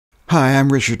Hi,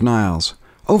 I'm Richard Niles.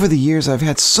 Over the years, I've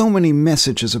had so many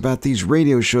messages about these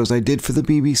radio shows I did for the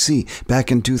BBC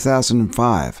back in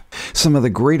 2005. Some of the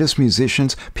greatest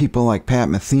musicians, people like Pat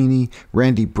Metheny,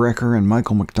 Randy Brecker, and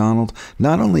Michael McDonald,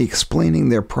 not only explaining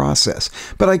their process,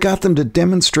 but I got them to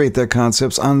demonstrate their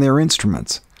concepts on their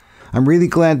instruments. I'm really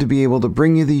glad to be able to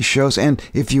bring you these shows, and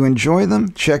if you enjoy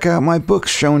them, check out my books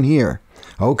shown here.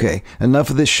 Okay, enough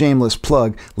of this shameless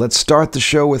plug. Let's start the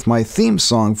show with my theme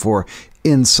song for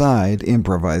Inside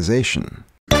Improvisation.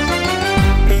 Inside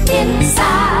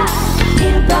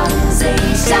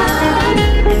Improvisation.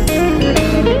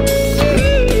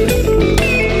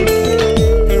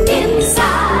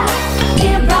 Inside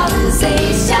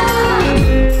Improvisation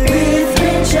with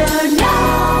Richard Niles.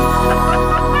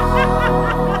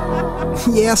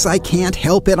 Yes, I can't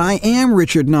help it. I am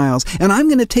Richard Niles, and I'm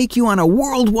going to take you on a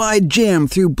worldwide jam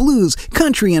through blues,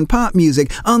 country, and pop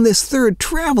music on this third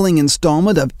traveling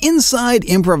installment of Inside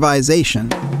Improvisation.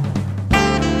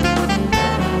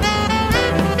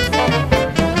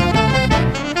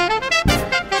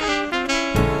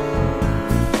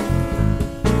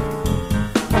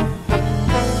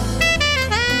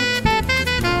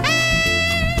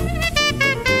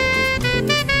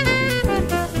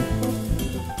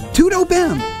 Tudo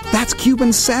Bem! That's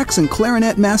Cuban sax and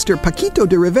clarinet master Paquito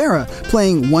de Rivera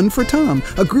playing One for Tom,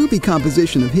 a groovy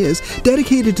composition of his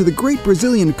dedicated to the great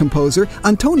Brazilian composer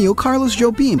Antonio Carlos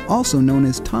Jobim, also known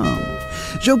as Tom.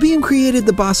 Jobim created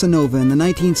the bossa nova in the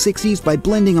 1960s by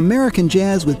blending American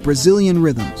jazz with Brazilian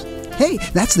rhythms. Hey,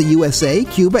 that's the USA,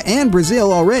 Cuba, and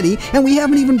Brazil already, and we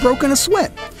haven't even broken a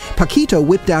sweat. Paquito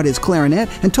whipped out his clarinet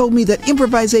and told me that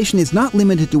improvisation is not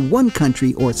limited to one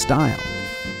country or style.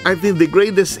 I think the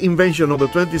greatest invention of the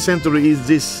 20th century is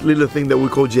this little thing that we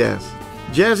call jazz.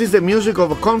 Jazz is the music of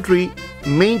a country.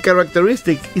 Main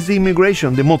characteristic is the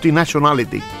immigration, the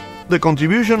multinationality. The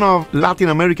contribution of Latin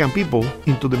American people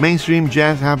into the mainstream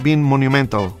jazz have been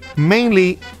monumental,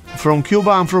 mainly from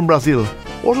Cuba and from Brazil.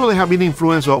 Also, there have been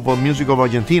influence of the music of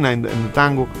Argentina in the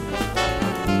tango.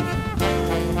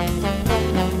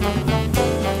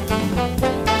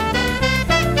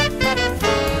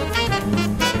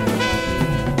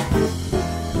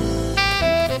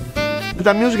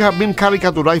 That music has been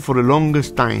caricaturized for the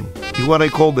longest time. It's what I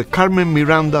call the Carmen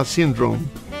Miranda syndrome.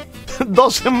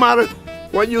 Doesn't matter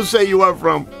what you say you are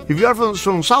from. If you are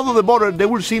from south of the border, they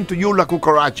will sing to you La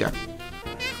Cucaracha,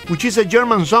 which is a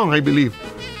German song, I believe.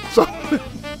 So,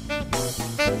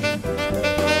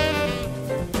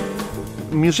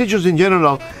 musicians in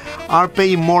general are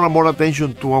paying more and more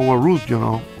attention to our roots,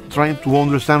 trying to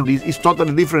understand this. It's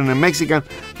totally different in a Mexican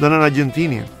than an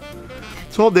Argentinian.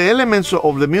 So the elements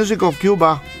of the music of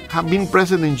Cuba have been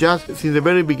present in jazz since the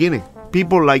very beginning.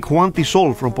 People like Juan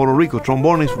Tisol from Puerto Rico,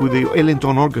 trombonist with the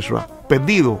Ellington Orchestra,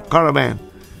 Perdido, Caravan.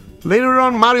 Later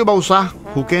on, Mario Bauzá,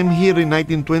 who came here in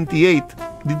 1928,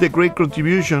 did a great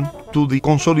contribution to the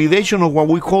consolidation of what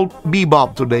we call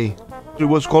bebop today. It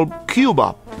was called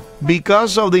Cubop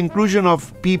because of the inclusion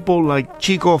of people like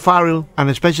Chico Farrell and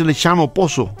especially Chano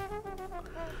Pozo.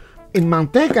 In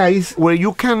Manteca is where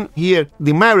you can hear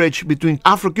the marriage between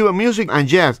Afro-Cuban music and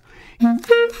jazz.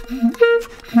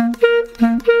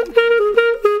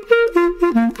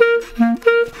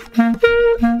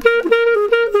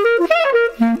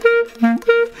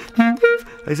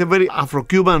 It's a very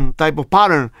Afro-Cuban type of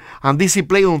pattern, and this is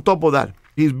played on top of that.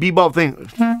 His bebop thing.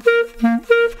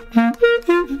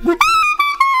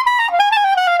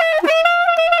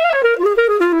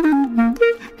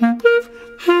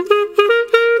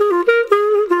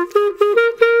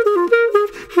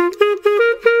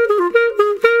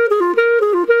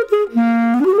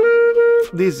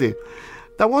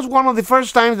 That was one of the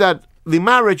first times that the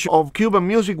marriage of Cuban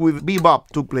music with bebop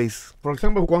took place. For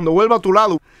example, Cuando Vuelva a Tu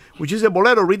Lado, which is a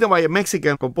bolero written by a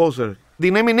Mexican composer. The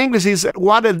name in English is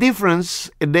What a Difference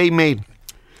a Day Made.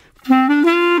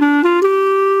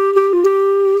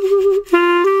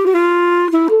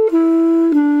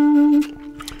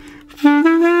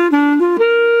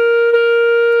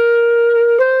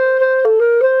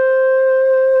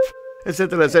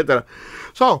 Etc., etc.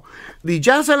 So, the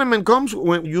jazz element comes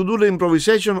when you do the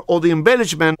improvisation or the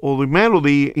embellishment or the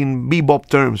melody in bebop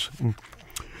terms.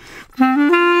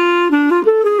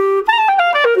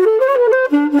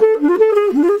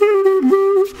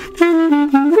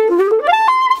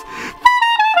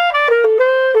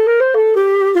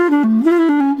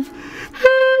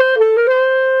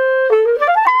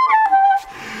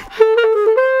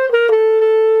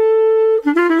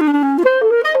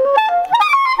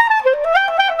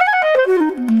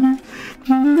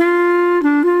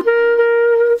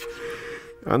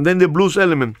 And then the blues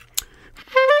element.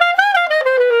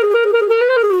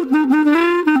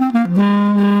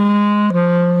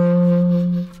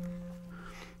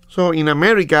 So in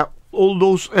America, all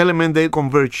those elements, they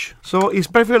converge. So it's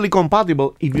perfectly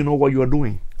compatible if you know what you are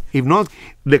doing. If not,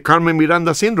 the Carmen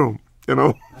Miranda syndrome, you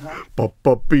know.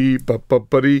 Pa-pa-pee,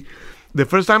 pa-pa-pa-dee. The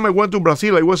first time I went to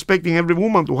Brazil, I was expecting every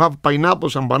woman to have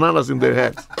pineapples and bananas in their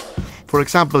heads. For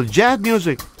example, jazz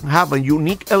music have a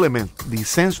unique element, the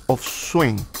sense of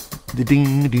swing. The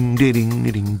ding ding ding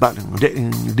ding ding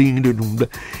ding ding ding.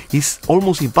 It's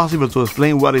almost impossible to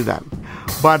explain what is that.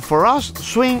 But for us,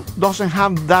 swing doesn't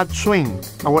have that swing.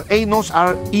 Our eight notes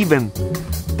are even.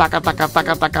 Taka taka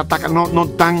taka taka taka. No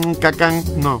tang kakang.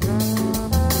 No.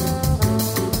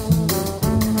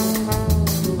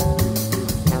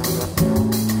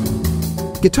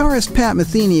 Guitarist Pat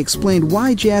Metheny explained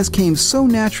why jazz came so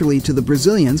naturally to the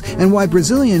Brazilians and why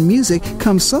Brazilian music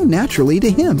comes so naturally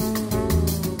to him.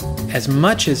 As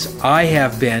much as I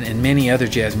have been, and many other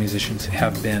jazz musicians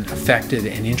have been affected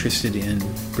and interested in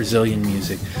Brazilian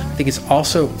music, I think it's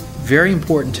also very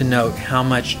important to note how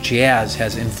much jazz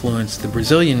has influenced the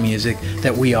Brazilian music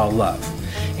that we all love.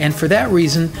 And for that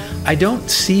reason, I don't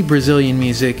see Brazilian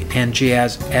music and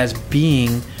jazz as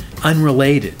being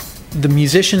unrelated. The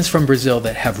musicians from Brazil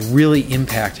that have really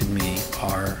impacted me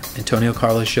are Antonio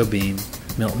Carlos Jobim,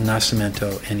 Milton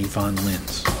Nascimento, and Ivan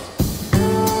Lins.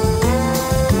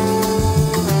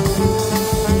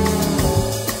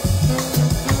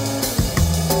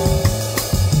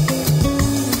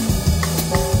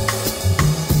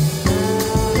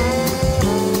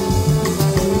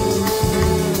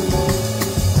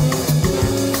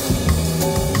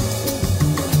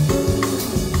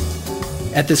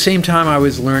 At the same time I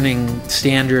was learning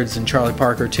standards and Charlie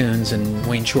Parker tunes and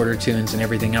Wayne Shorter tunes and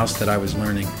everything else that I was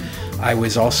learning, I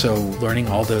was also learning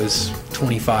all those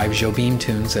 25 Jobim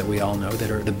tunes that we all know that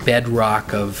are the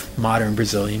bedrock of modern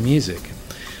Brazilian music.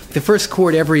 The first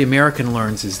chord every American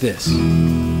learns is this.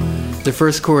 The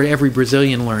first chord every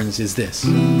Brazilian learns is this.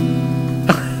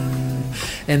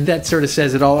 And that sort of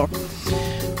says it all.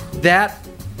 That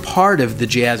part of the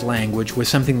jazz language was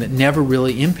something that never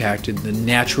really impacted the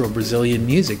natural Brazilian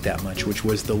music that much, which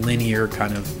was the linear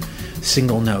kind of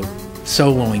single note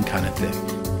soloing kind of thing.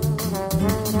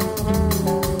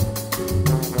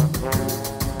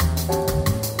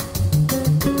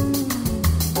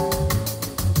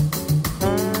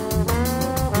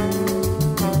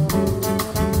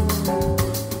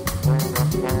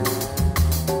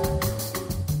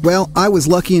 Well, I was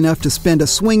lucky enough to spend a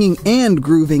swinging and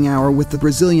grooving hour with the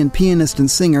Brazilian pianist and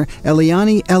singer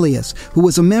Eliane Elias, who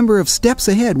was a member of Steps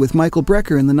Ahead with Michael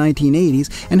Brecker in the 1980s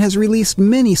and has released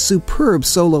many superb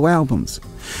solo albums.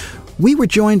 We were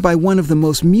joined by one of the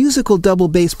most musical double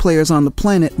bass players on the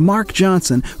planet, Mark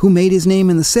Johnson, who made his name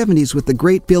in the 70s with the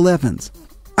great Bill Evans.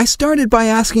 I started by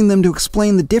asking them to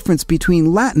explain the difference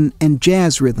between Latin and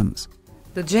jazz rhythms.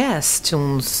 The jazz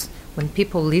tunes, when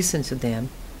people listen to them,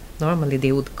 normally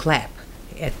they would clap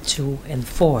at 2 and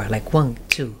 4, like 1,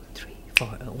 2, 3, 4,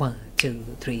 1, 2,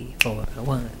 3, 4,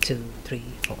 1, 2, 3,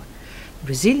 4.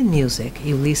 Brazilian music,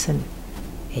 you listen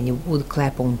and you would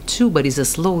clap on 2, but it's a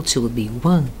slow 2, it would be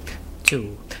 1,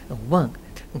 2, 1,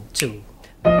 2.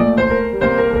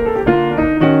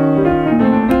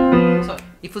 So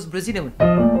if it was Brazilian,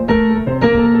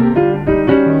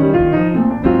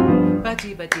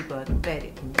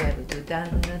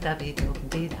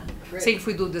 sempre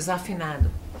fui do desafinado.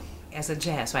 Essa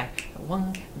jazz, vai.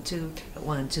 1, 2,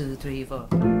 1, 2, 3, 4.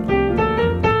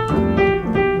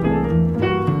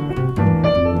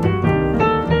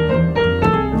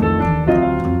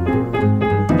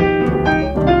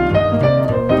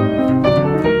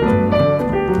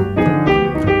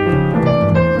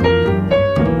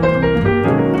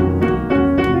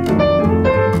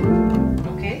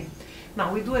 Okay?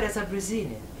 Now we do it as a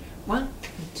Brazilian. 1,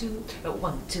 2,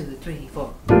 1, 2, 3,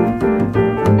 4.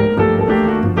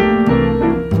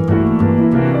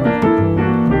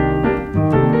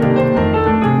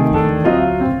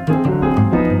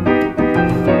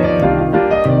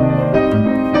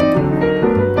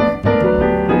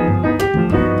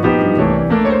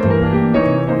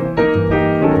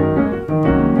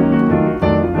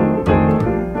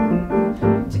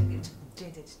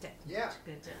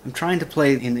 I'm trying to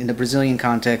play in the Brazilian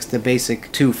context the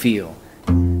basic 2 feel.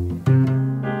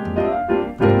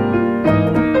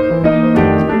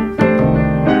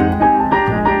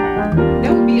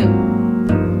 That would be the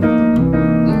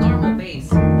normal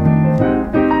bass.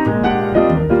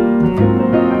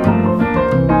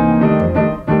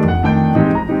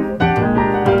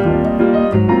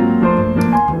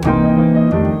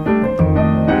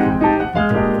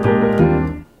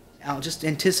 I'll just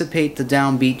anticipate the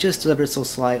downbeat just ever so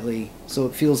slightly, so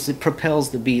it propels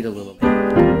the beat a little bit.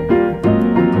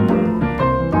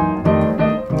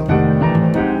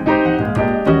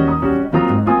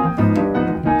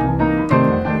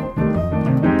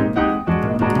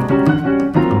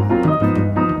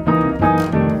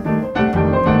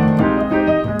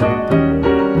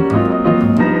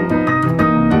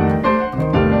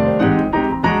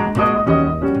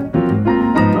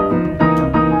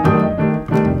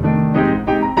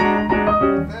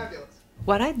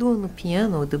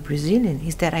 know the Brazilian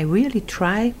is that I really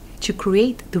try to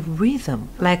create the rhythm.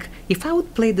 Like if I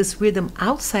would play this rhythm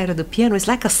outside of the piano, it's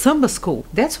like a samba school.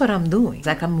 That's what I'm doing. It's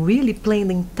like I'm really playing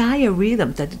the entire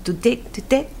rhythm.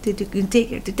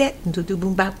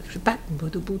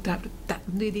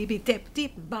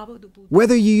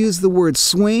 Whether you use the word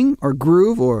swing or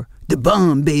groove or da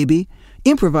bum, baby,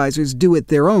 improvisers do it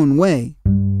their own way.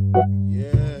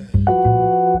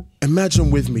 Imagine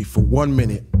with me for 1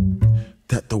 minute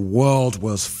that the world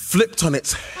was flipped on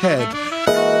its head.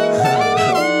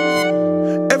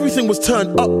 Everything was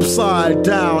turned upside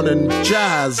down and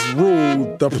jazz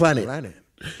ruled the planet.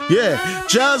 Yeah,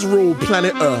 jazz ruled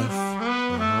planet Earth.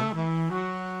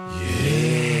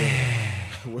 Yeah.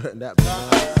 Weren't that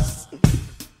nice?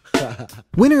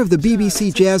 Winner of the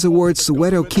BBC Jazz Awards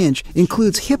Soweto Kinch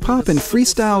includes hip-hop and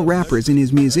freestyle rappers in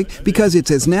his music because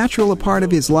it's as natural a part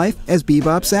of his life as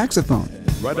bebop saxophone.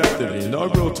 Right after the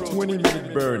inaugural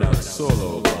 20-minute burnout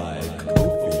solo by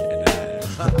Kofi and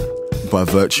I. By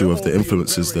virtue of the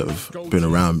influences that have been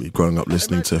around me, growing up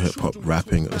listening to hip-hop,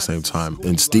 rapping at the same time,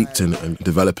 and steeped in and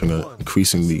developing an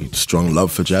increasingly strong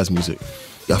love for jazz music,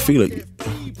 I feel like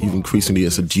even increasingly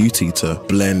it's a duty to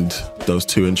blend those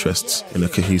two interests in a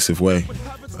cohesive way,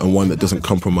 and one that doesn't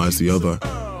compromise the other.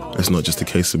 It's not just a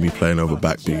case of me playing over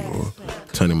backbeat or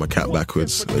turning my cap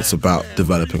backwards. It's about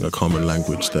developing a common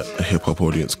language that a hip-hop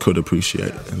audience could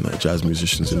appreciate and that jazz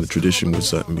musicians in the tradition would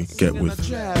certainly get with.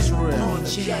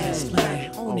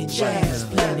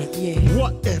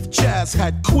 What if jazz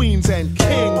had queens and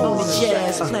kings?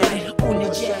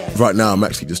 Right now I'm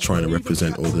actually just trying to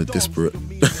represent all the disparate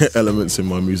elements in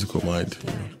my musical mind.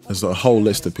 There's a whole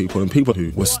list of people, and people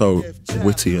who were so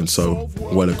witty and so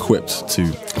well equipped to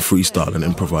freestyle and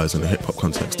improvise in a hip-hop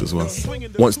context as well.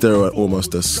 Once there are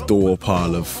almost a store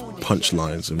pile of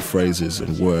punchlines and phrases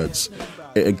and words,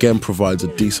 it again provides a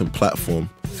decent platform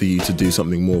for you to do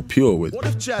something more pure with. What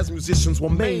if jazz musicians were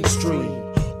mainstream?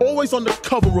 Always on the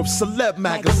cover of celeb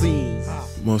magazines.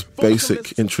 Most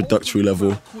basic introductory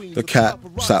level, the cat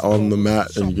sat on the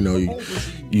mat and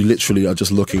you literally are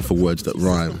just looking for words that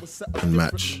rhyme and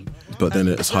match. But then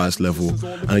at its highest level,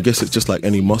 and I guess it's just like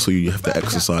any muscle you have to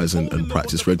exercise and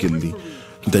practice regularly,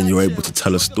 then you're able to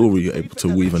tell a story, you're able to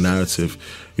weave a narrative,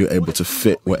 you're able to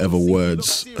fit whatever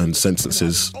words and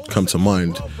sentences come to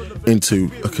mind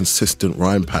into a consistent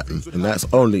rhyme pattern. And that's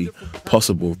only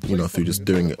possible, through just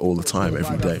doing it all the time,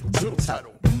 every day.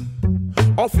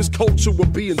 Office culture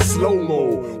would be in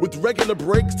slow-mo, with regular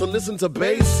breaks to listen to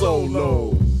bass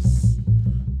solos.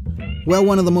 Well,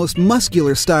 one of the most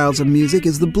muscular styles of music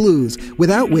is the blues,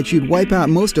 without which you'd wipe out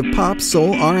most of pop,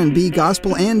 soul, R&B,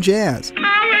 gospel, and jazz.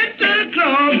 I went to the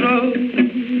crossroads,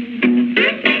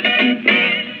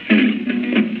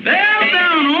 fell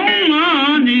down on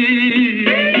my knees.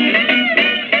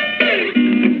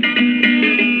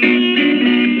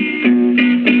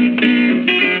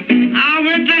 I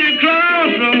went to the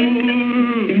crossroads,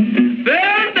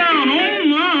 fell down on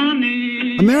my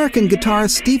knees. American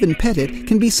guitarist Stephen Pettit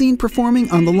can be seen performing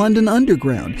on the London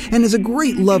Underground and is a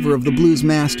great lover of the blues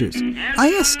masters. I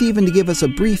asked Stephen to give us a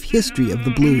brief history of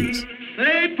the blues.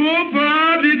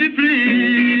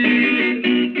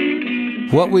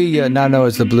 What we now know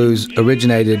as the blues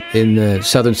originated in the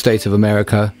southern states of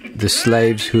America. The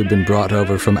slaves who had been brought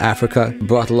over from Africa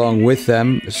brought along with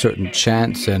them certain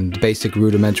chants and basic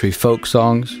rudimentary folk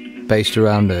songs based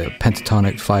around a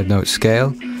pentatonic 5-note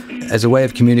scale as a way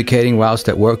of communicating whilst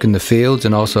at work in the fields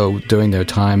and also during their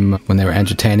time when they were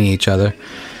entertaining each other.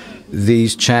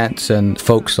 These chants and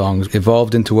folk songs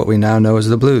evolved into what we now know as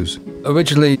the blues.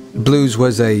 Originally, blues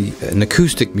was an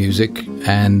acoustic music,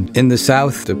 and in the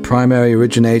South, the primary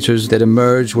originators that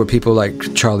emerged were people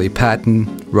like Charlie Patton,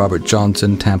 Robert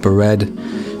Johnson, Tampa Red,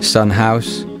 Son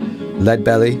House,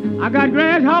 Leadbelly. I got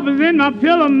grasshoppers in my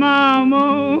pillow,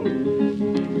 mama.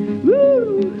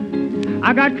 Woo!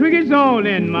 I got crickets all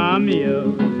in my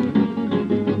meal.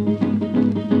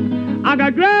 I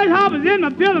got grasshoppers in my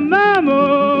pillow,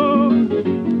 mama.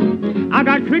 I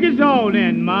got crickets all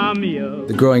in my meal.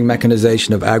 The growing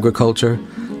mechanization of agriculture,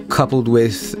 coupled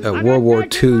with World War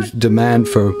II's demand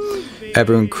for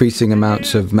ever-increasing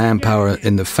amounts of manpower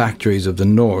in the factories of the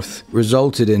North,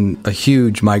 resulted in a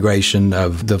huge migration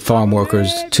of the farm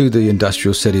workers to the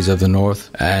industrial cities of the North,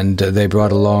 and they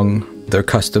brought along their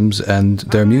customs and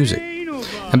their music.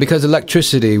 And because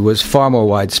electricity was far more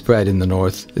widespread in the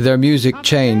North, their music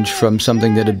changed from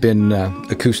something that had been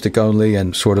acoustic only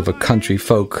and sort of a country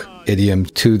folk idiom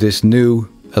to this new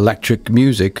electric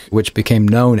music, which became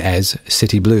known as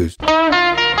city blues.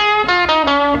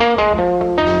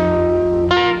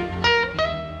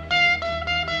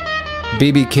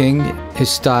 B.B. King His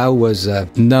style was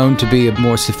known to be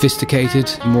more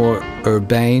sophisticated, more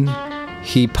urbane.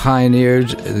 He pioneered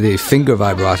the finger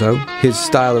vibrato. His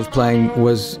style of playing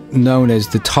was known as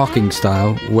the talking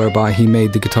style, whereby he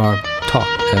made the guitar talk,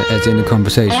 as in a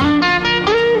conversation.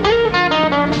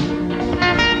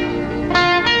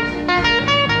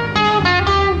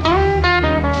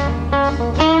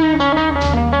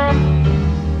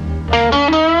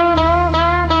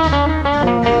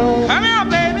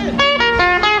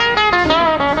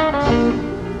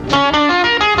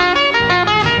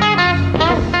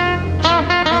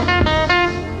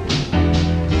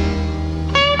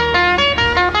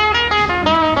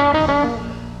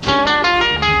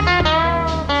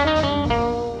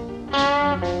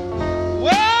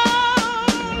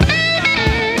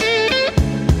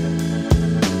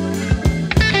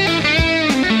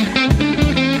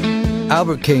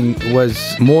 Albert King was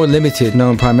more limited,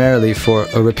 known primarily for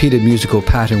a repeated musical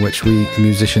pattern which we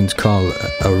musicians call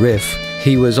a riff.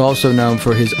 He was also known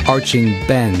for his arching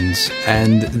bends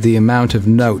and the amount of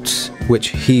notes which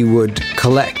he would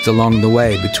collect along the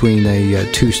way between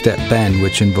a two-step bend,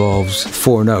 which involves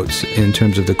 4 notes in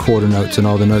terms of the quarter notes and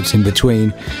all the notes in between,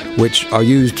 which are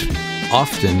used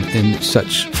often in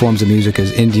such forms of music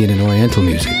as Indian and Oriental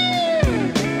music.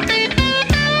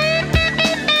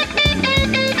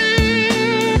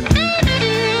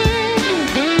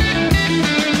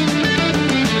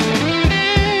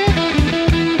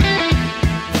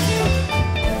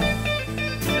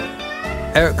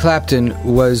 Eric Clapton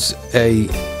was a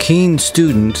keen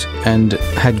student and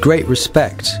had great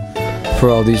respect for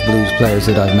all these blues players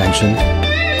that I've mentioned.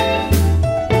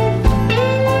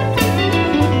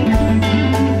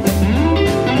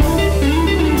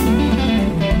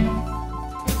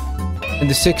 In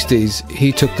the 60s,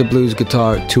 he took the blues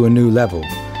guitar to a new level.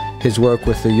 His work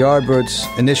with the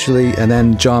Yardbirds initially, and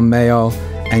then John Mayall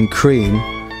and Cream,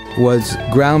 was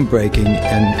groundbreaking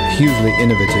and hugely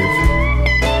innovative.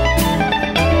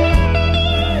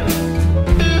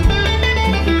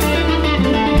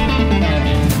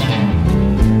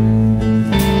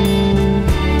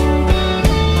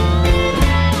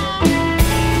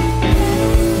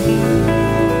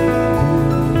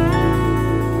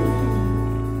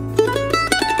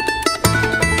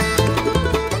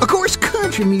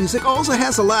 Music also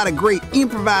has a lot of great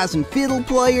improvising fiddle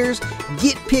players,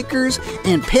 git pickers,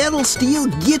 and pedal steel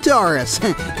guitarists.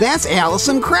 That's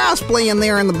Alison Krauss playing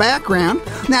there in the background.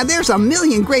 Now, there's a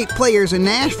million great players in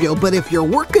Nashville, but if you're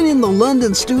working in the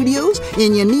London studios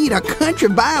and you need a country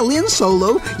violin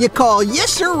solo, you call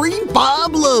Yes-sirree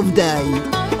Bob Loveday.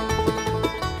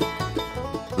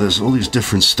 There's all these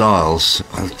different styles.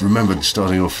 I remember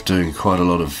starting off doing quite a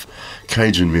lot of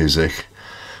Cajun music,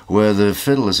 where the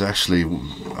fiddle is actually,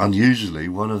 unusually,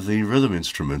 one of the rhythm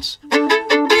instruments.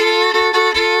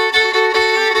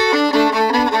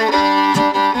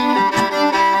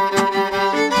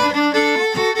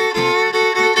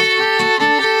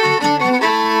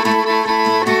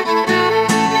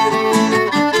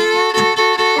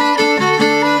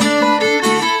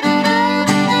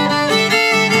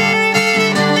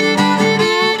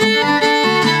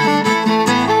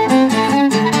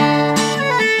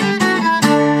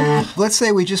 Let's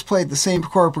say we just played the same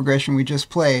chord progression we just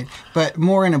played, but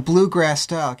more in a bluegrass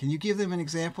style. Can you give them an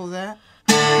example of that?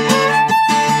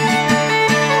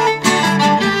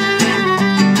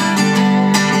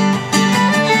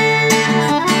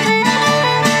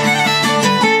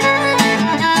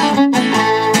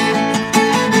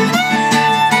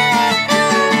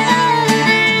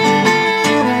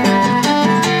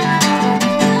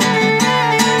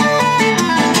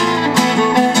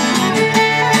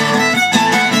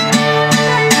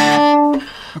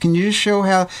 Can you just show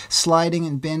how sliding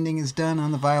and bending is done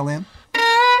on the violin?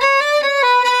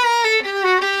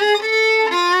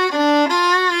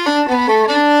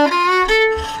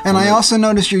 And I also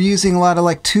noticed you're using a lot of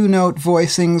like 2-note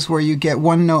voicings where you get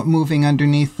one note moving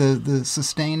underneath the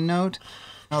sustained note.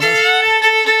 Oh,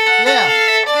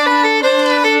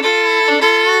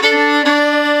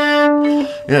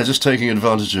 yeah, just taking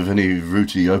advantage of any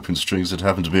rooty open strings that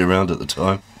happen to be around at the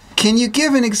time. Can you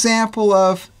give an example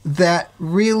of that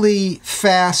really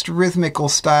fast rhythmical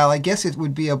style? I guess it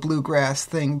would be a bluegrass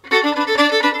thing.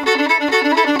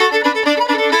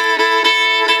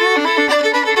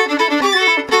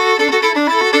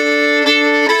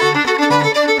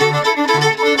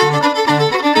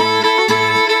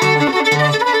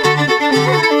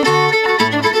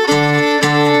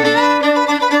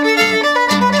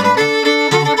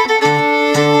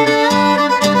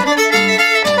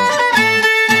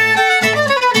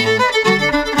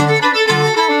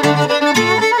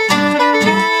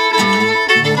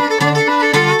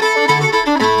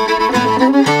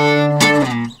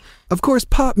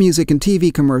 pop music and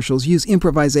TV commercials use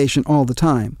improvisation all the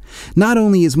time. Not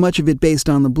only is much of it based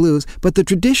on the blues, but the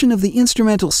tradition of the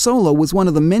instrumental solo was one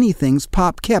of the many things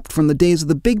pop kept from the days of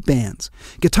the big bands.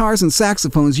 Guitars and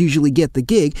saxophones usually get the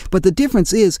gig, but the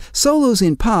difference is solos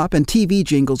in pop and TV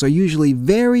jingles are usually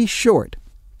very short.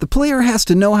 The player has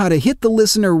to know how to hit the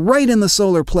listener right in the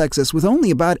solar plexus with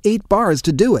only about 8 bars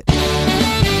to do it.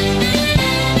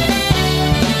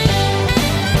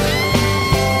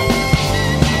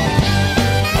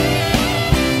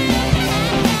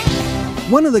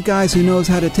 One of the guys who knows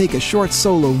how to take a short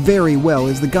solo very well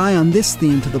is the guy on this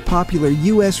theme to the popular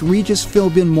U.S. Regis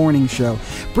Philbin morning show,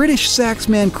 British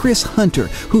saxman Chris Hunter,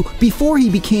 who, before he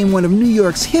became one of New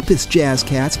York's hippest jazz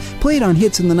cats, played on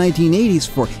hits in the 1980s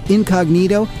for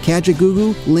Incognito,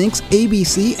 Kajagoogoo, Lynx,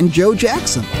 ABC, and Joe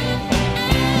Jackson.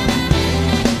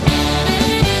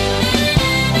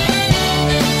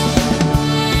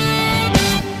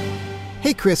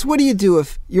 Hey Chris, what do you do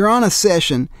if you're on a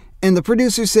session and the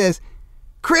producer says,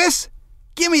 "Chris,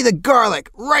 give me the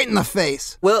garlic right in the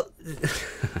face"? Well,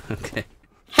 okay.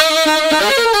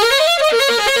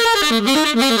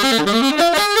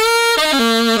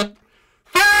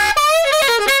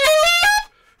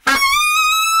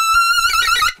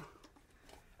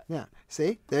 Yeah,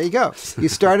 see? There you go. You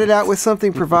started out with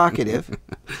something provocative.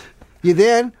 You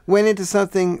then went into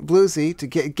something bluesy to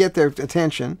get their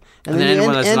attention. And then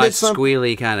one of those nice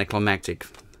squealy kind of climactic.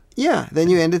 Yeah, then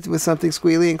you ended with something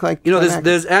squealy and climactic. You know,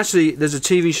 there's a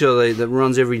TV show that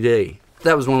runs every day.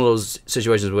 That was one of those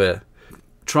situations where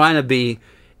trying to be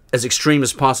as extreme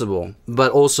as possible,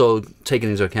 but also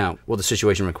taking into account what the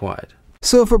situation required.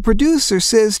 So if a producer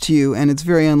says to you, and it's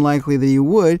very unlikely that you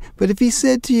would, but if he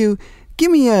said to you, "Give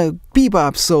me a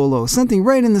bebop solo, something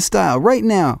right in the style, right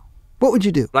now," what would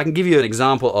you do? I can give you an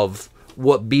example of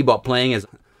what bebop playing is.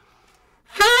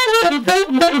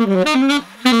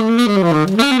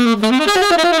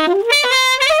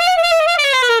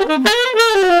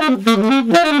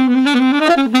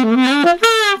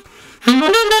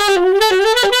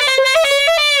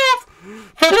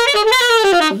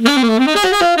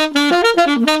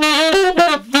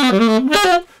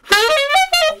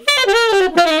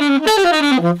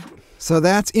 So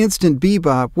that's instant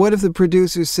bebop. What if the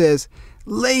producer says,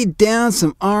 "Lay down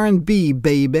some R&B,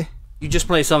 baby"? You just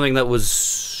play something that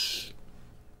was...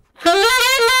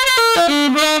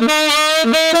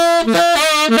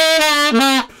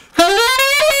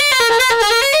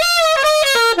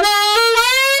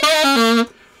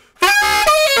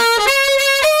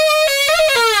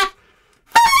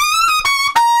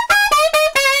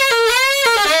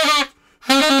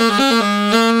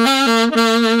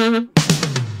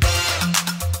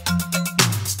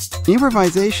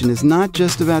 Improvisation is not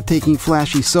just about taking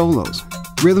flashy solos.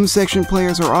 Rhythm section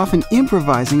players are often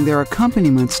improvising their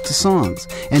accompaniments to songs,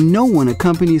 and no one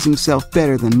accompanies himself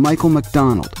better than Michael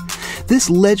McDonald. This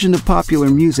legend of popular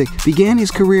music began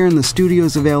his career in the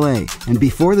studios of LA, and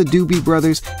before the Doobie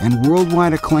Brothers and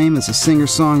worldwide acclaim as a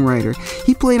singer-songwriter,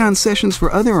 he played on sessions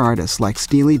for other artists like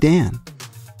Steely Dan.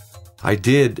 I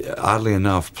did, oddly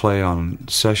enough, play on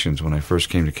sessions when I first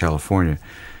came to California,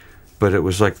 but it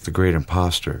was like the great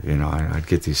imposter. You know, I'd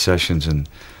get these sessions and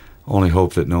only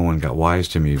hope that no one got wise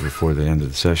to me before the end of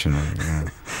the session.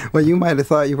 Well, you might have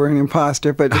thought you were an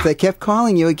imposter, but if they kept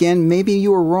calling you again, maybe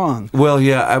you were wrong. Well,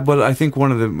 yeah, but I think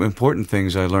one of the important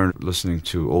things I learned listening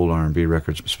to old R&B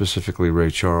records, specifically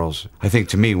Ray Charles, I think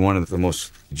to me one of the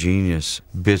most genius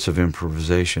bits of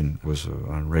improvisation was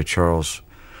on Ray Charles'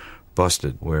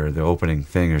 Busted, where the opening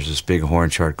thing, there's this big horn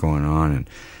chart going on, and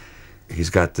he's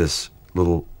got this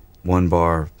little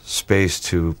one-bar space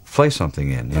to play something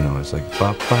in. You know, it's like...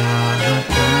 Ba, ba, ba,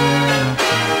 ba.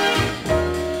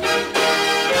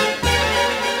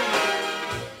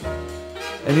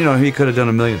 And, you know, he could have done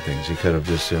a million things. He could have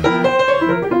just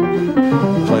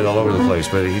played all over the place,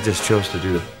 but he just chose to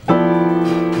do it.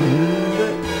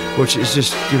 Which is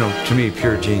just, you know, to me,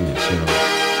 pure genius, you know.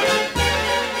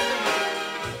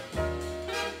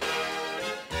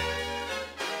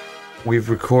 We've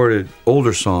recorded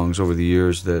older songs over the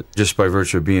years that, just by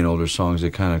virtue of being older songs,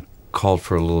 they kind of called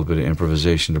for a little bit of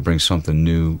improvisation to bring something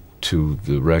new to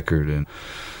the record. And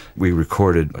we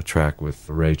recorded a track with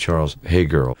Ray Charles, Hey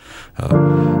Girl.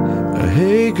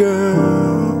 Hey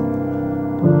girl,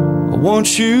 I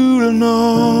want you to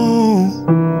know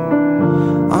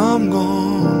I'm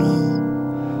gonna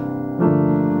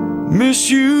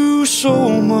miss you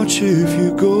so much if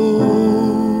you go.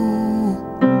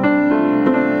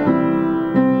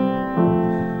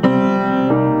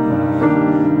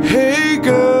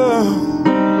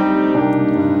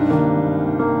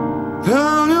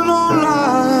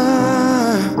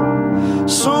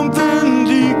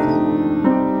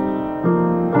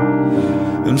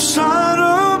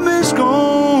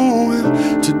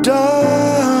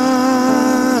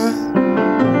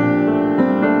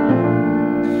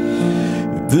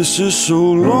 This is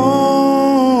so lonely.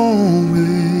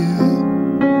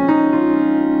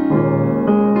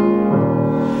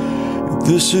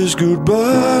 This is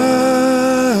goodbye.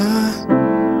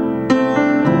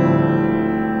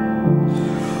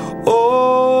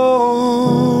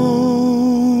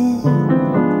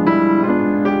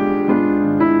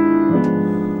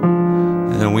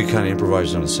 We kind of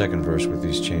improvised on the second verse with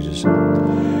these changes.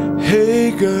 Hey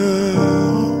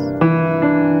girl,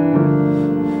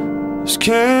 this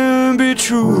can't be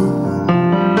true.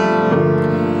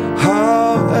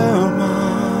 How am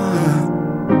I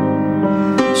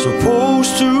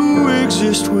supposed to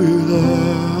exist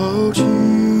without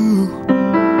you?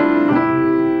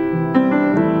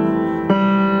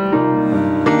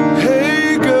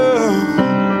 Hey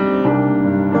girl,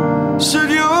 sit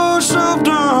yourself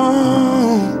down.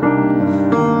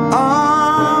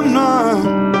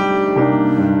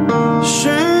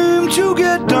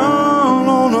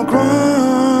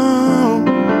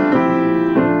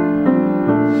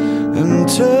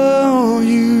 Tell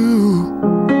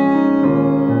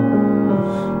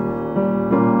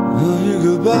you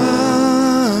goodbye.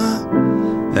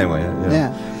 Anyway,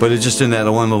 yeah. But it's just in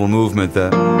that one little movement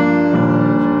that.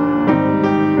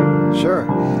 Sure.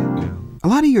 A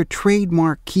lot of your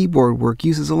trademark keyboard work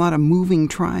uses a lot of moving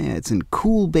triads and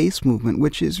cool bass movement,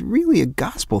 which is really a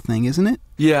gospel thing, isn't it?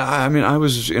 Yeah, I mean, I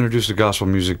was introduced to gospel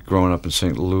music growing up in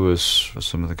St. Louis.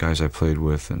 Some of the guys I played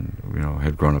with, and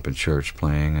had grown up in church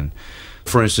playing. And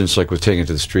for instance, like with Taking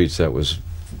to the Streets, that was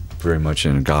very much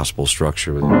in a gospel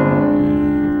structure.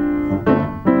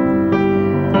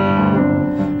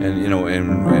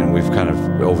 And we've kind of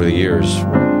over the years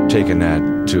taken that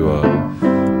to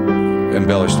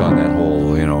embellished on that whole,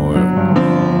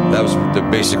 that was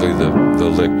basically the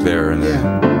lick there, and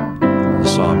the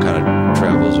song kind of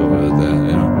travels over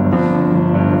that,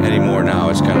 Anymore now,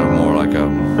 it's kind of more like a.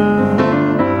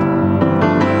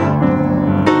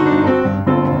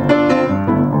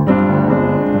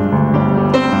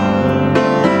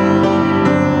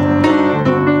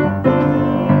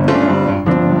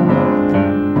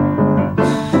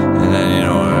 And then,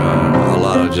 a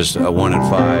lot of just a 1 and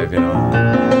 5,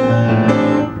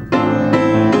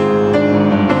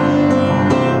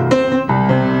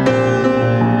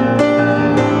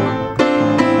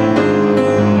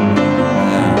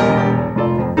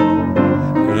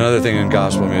 Thing in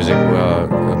gospel music,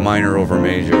 minor over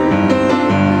major.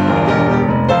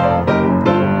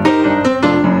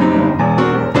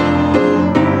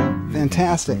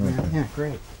 Fantastic, man. Yeah,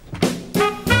 great.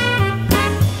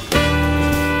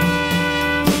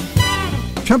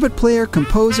 Trumpet player,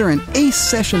 composer, and ace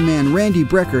session man Randy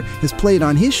Brecker has played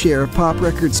on his share of pop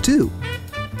records too.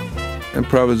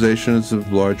 Improvisation is a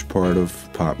large part of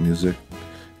pop music.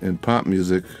 In pop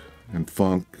music and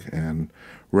funk and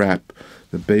rap,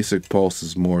 the basic pulse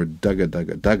is more dugga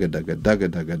dugga dugga dugga dugga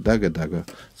dugga dugga dugga.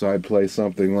 So I'd play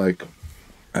something like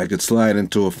I could slide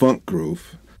into a funk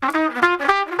groove.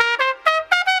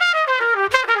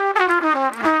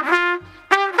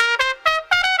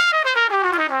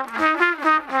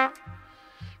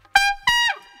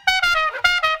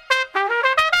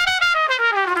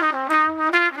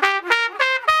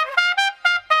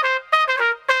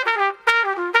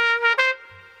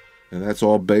 And that's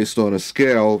all based on a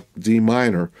scale, D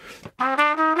minor.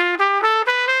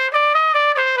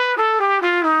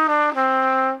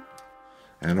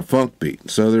 And a funk beat.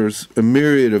 So there's a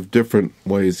myriad of different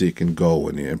ways you can go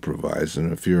when you improvise.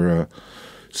 And if you're a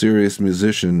serious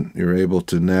musician, you're able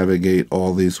to navigate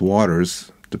all these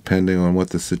waters depending on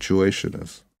what the situation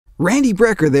is. Randy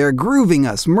Brecker there grooving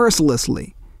us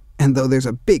mercilessly. And though there's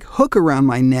a big hook around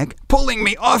my neck, pulling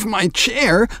me off my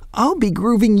chair, I'll be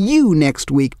grooving you next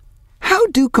week. How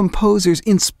do composers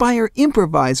inspire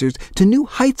improvisers to new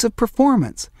heights of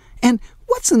performance? And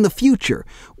what's in the future?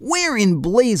 Where in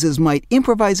blazes might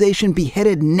improvisation be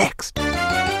headed next?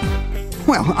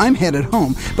 Well, I'm headed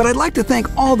home, but I'd like to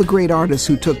thank all the great artists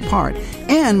who took part,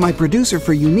 and my producer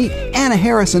for Unique, Anna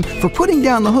Harrison, for putting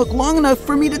down the hook long enough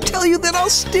for me to tell you that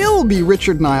I'll still be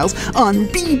Richard Niles on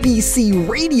BBC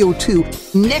Radio 2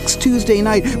 next Tuesday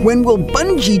night when we'll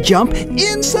bungee jump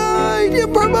inside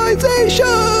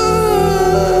improvisation!